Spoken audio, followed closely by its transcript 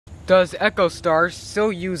Does EchoStar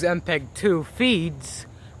still use MPEG-2 feeds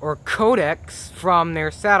or codecs from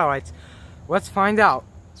their satellites? Let's find out.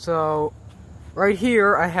 So, right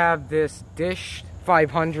here I have this Dish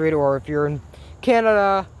 500, or if you're in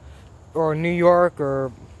Canada or New York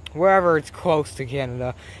or wherever it's close to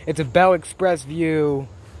Canada, it's a Bell Express View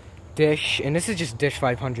dish, and this is just Dish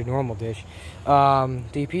 500, normal dish,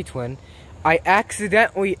 DP twin. I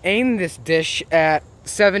accidentally aimed this dish at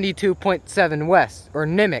 72.7 West, or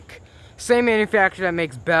Nimiq. Same manufacturer that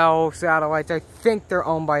makes Bell satellites. I think they're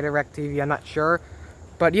owned by DirecTV, I'm not sure.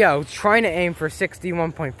 But yeah, I was trying to aim for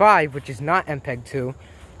 61.5, which is not MPEG-2,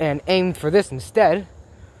 and aimed for this instead.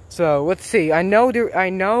 So let's see. I know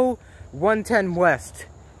 110 West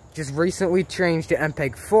just recently changed to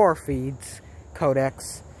MPEG-4 feeds,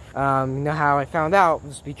 codecs. You know how I found out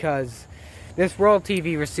was because this World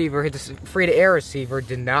TV receiver, this free-to-air receiver,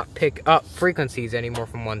 did not pick up frequencies anymore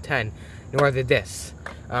from 110, nor did this.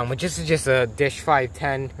 Which is just a Dish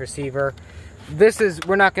 510 receiver.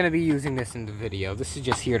 We're not going to be using this in the video. This is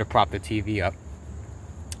just here to prop the TV up.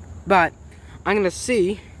 But I'm going to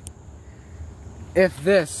see if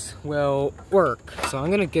this will work. So I'm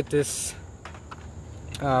going to get this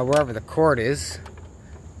wherever the cord is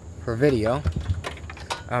for video.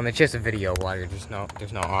 It's just a video wire. There's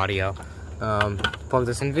no audio. Plug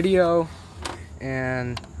this in video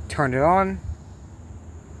and turn it on.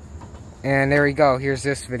 And there we go. Here's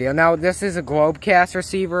this video. Now this is a Globecast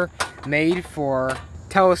receiver made for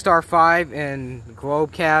Telestar 5 and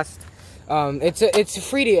Globecast. It's a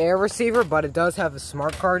free-to-air receiver, but it does have a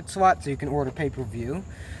smart card slot, so you can order pay-per-view.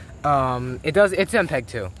 It's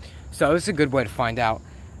MPEG-2, so this is a good way to find out.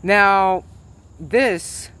 Now,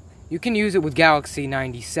 this, you can use it with Galaxy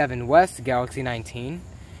 97 West, Galaxy 19.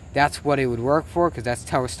 That's what it would work for, because that's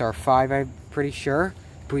Telestar 5, I'm pretty sure.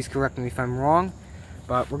 Please correct me if I'm wrong.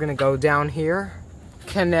 But we're going to go down here,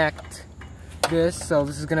 connect this. So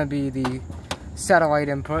this is going to be the satellite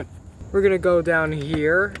input. We're going to go down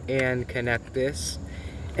here and connect this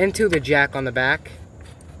into the jack on the back.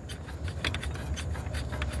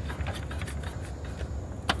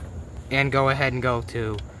 And go ahead and go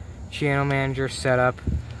to Channel Manager Setup.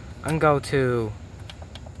 And go to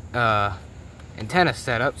Antenna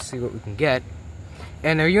Setup, see what we can get.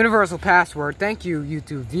 And their universal password, thank you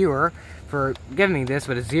YouTube viewer for giving me this,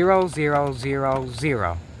 but it's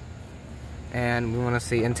 0000. And we want to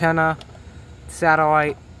see antenna,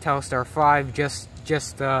 satellite, Telestar 5, just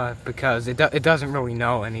because it doesn't really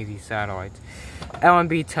know any of these satellites.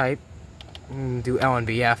 LNB type, do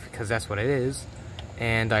LNBF because that's what it is.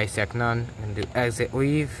 And dissect none, and do exit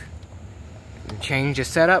leave. And change the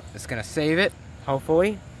setup, it's gonna save it,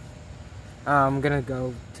 hopefully. I'm gonna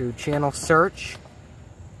go to channel search.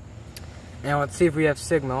 Now let's see if we have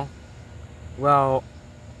signal. Well,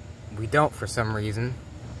 we don't for some reason.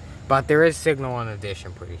 But there is signal on the dish,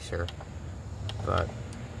 I'm pretty sure. But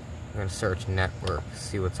I'm going to search network,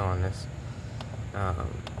 see what's on this. Yeah.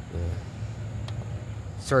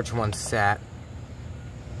 Search one sat.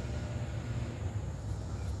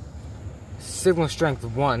 Signal strength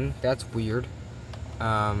 1, that's weird.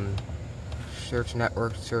 Search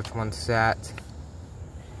network, search one sat.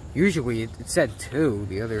 Usually it said 2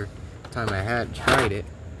 the other time I had tried it.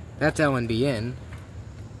 That's LNBN.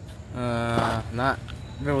 Not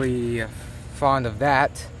really fond of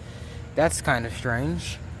that. That's kind of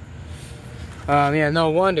strange. Yeah,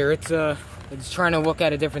 no wonder it's trying to look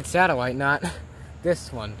at a different satellite, not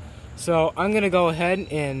this one. So I'm gonna go ahead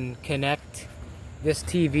and connect this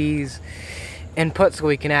TV's input so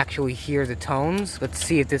we can actually hear the tones. Let's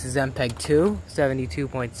see if this is MPEG-2,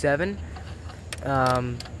 72.7.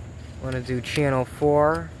 I'm gonna do channel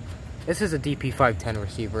 4. This is a DP510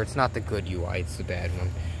 receiver. It's not the good UI, it's the bad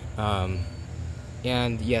one.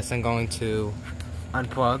 And yes, I'm going to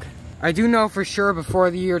unplug. I do know for sure before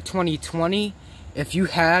the year 2020, if you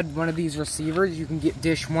had one of these receivers, you can get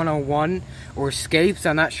Dish 101 or Scapes.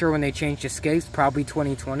 I'm not sure when they changed to Scapes, probably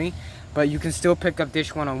 2020. But you can still pick up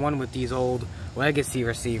Dish 101 with these old legacy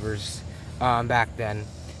receivers back then.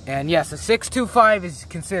 And yes, a 625 is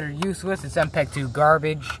considered useless. It's MPEG-2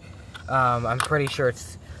 garbage. I'm pretty sure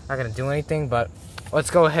it's not going to do anything, but let's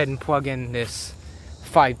go ahead and plug in this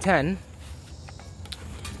 510.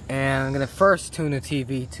 And I'm going to first tune the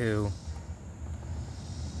TV to,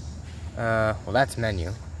 well, that's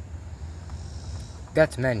menu.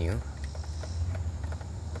 That's menu.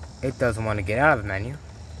 It doesn't want to get out of the menu.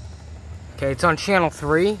 Okay, it's on channel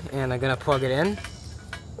 3, and I'm going to plug it in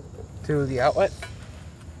to the outlet.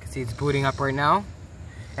 You can see it's booting up right now.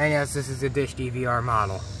 And yes, this is a Dish DVR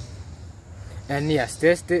model. And yes,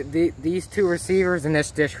 these two receivers and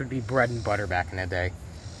this dish would be bread and butter back in the day.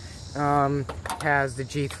 has the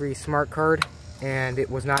G3 smart card, and it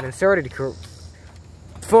was not inserted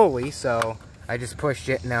fully, so I just pushed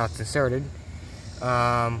it, now it's inserted.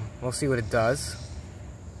 We'll see what it does.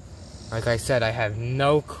 Like I said, I have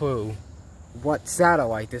no clue what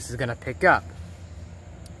satellite this is gonna pick up.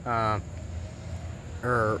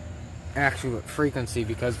 Or actual frequency,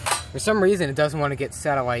 because for some reason it doesn't want to get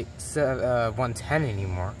satellite 110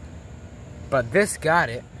 anymore. But this got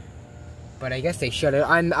it. But I guess they shut it.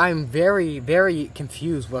 I'm very, very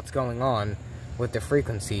confused what's going on with the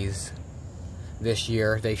frequencies this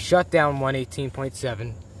year. They shut down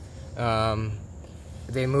 118.7.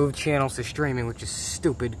 They moved channels to streaming, which is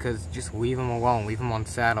stupid, because just leave them alone. Leave them on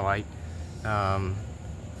satellite.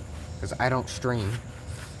 Because I don't stream.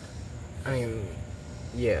 I mean,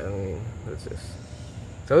 yeah, what's this?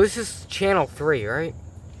 So this is channel 3, right?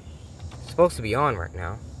 It's supposed to be on right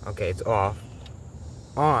now. Okay, it's off.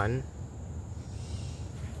 On.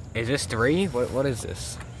 Is this 3? What is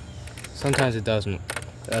this? Sometimes it doesn't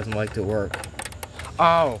like to work.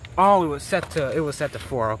 Oh, it was set to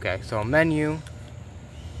 4. Okay, so menu.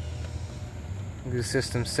 The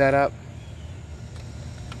system setup.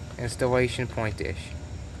 Installation point dish.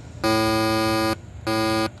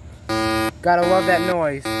 Gotta love that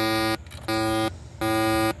noise.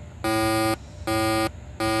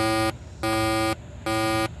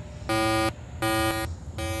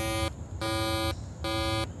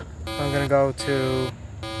 I'm gonna go to,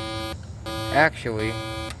 actually,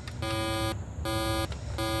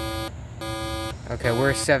 okay,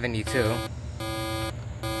 we're 72.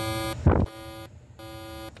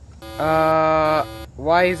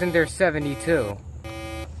 Why isn't there 72?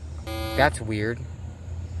 That's weird.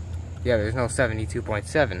 Yeah, there's no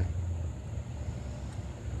 72.7.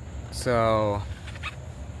 So,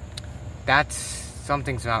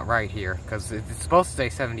 something's not right here, because it's supposed to say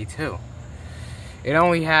 72. It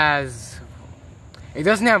only has, it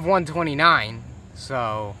doesn't have 129,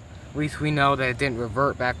 so at least we know that it didn't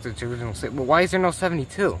revert back to its original state. But why is there no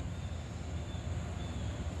 72?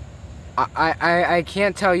 I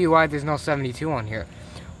can't tell you why there's no 72 on here.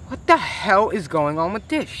 What the hell is going on with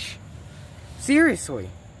Dish? Seriously.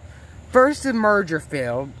 First the merger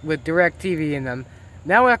failed with DirecTV in them.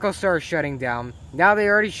 Now EchoStar is shutting down. Now they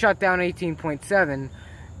already shut down 18.7.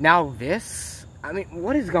 Now this? I mean,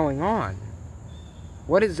 what is going on?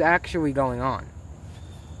 What is actually going on?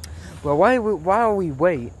 Well, while we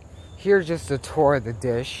wait, here's just a tour of the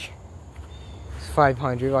Dish. It's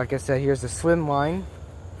 500. Like I said, here's the slim line.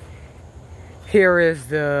 Here is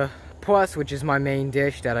the Plus, which is my main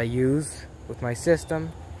dish that I use with my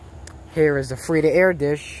system. Here is the free-to-air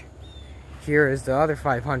dish. Here is the other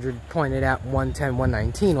 500 pointed at 110,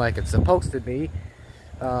 119 like it's supposed to be.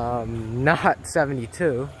 Not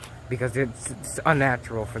 72, because it's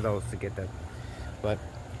unnatural for those to get that. But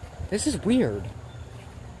this is weird.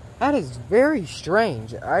 That is very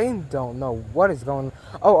strange. I don't know what is going on.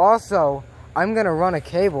 Oh, also, I'm going to run a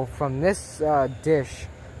cable from this dish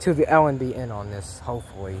to the LNB in on this,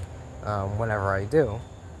 hopefully, whenever I do,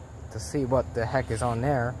 to see what the heck is on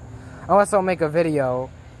there. Unless I'll make a video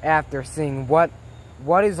after seeing what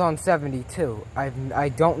is on 72. I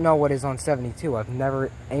don't know what is on 72. I've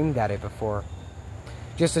never aimed at it before.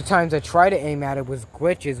 Just the times I tried to aim at it was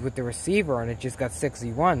glitches with the receiver and it just got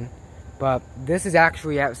 61. But this is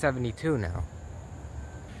actually at 72 now.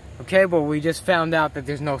 Okay, well we just found out that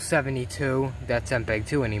there's no 72 that's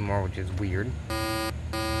MPEG-2 anymore, which is weird.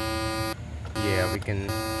 Yeah, we can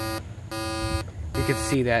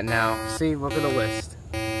see that now. See, look at the list.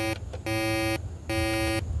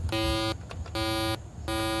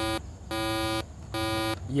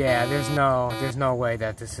 Yeah, there's no way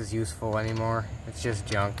that this is useful anymore. It's just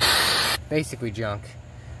junk. Basically junk.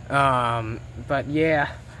 But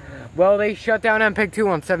yeah. Well, they shut down MPEG-2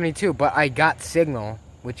 on 72, but I got signal,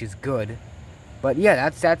 which is good. But yeah,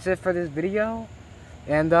 that's it for this video.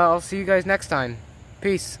 And I'll see you guys next time.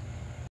 Peace.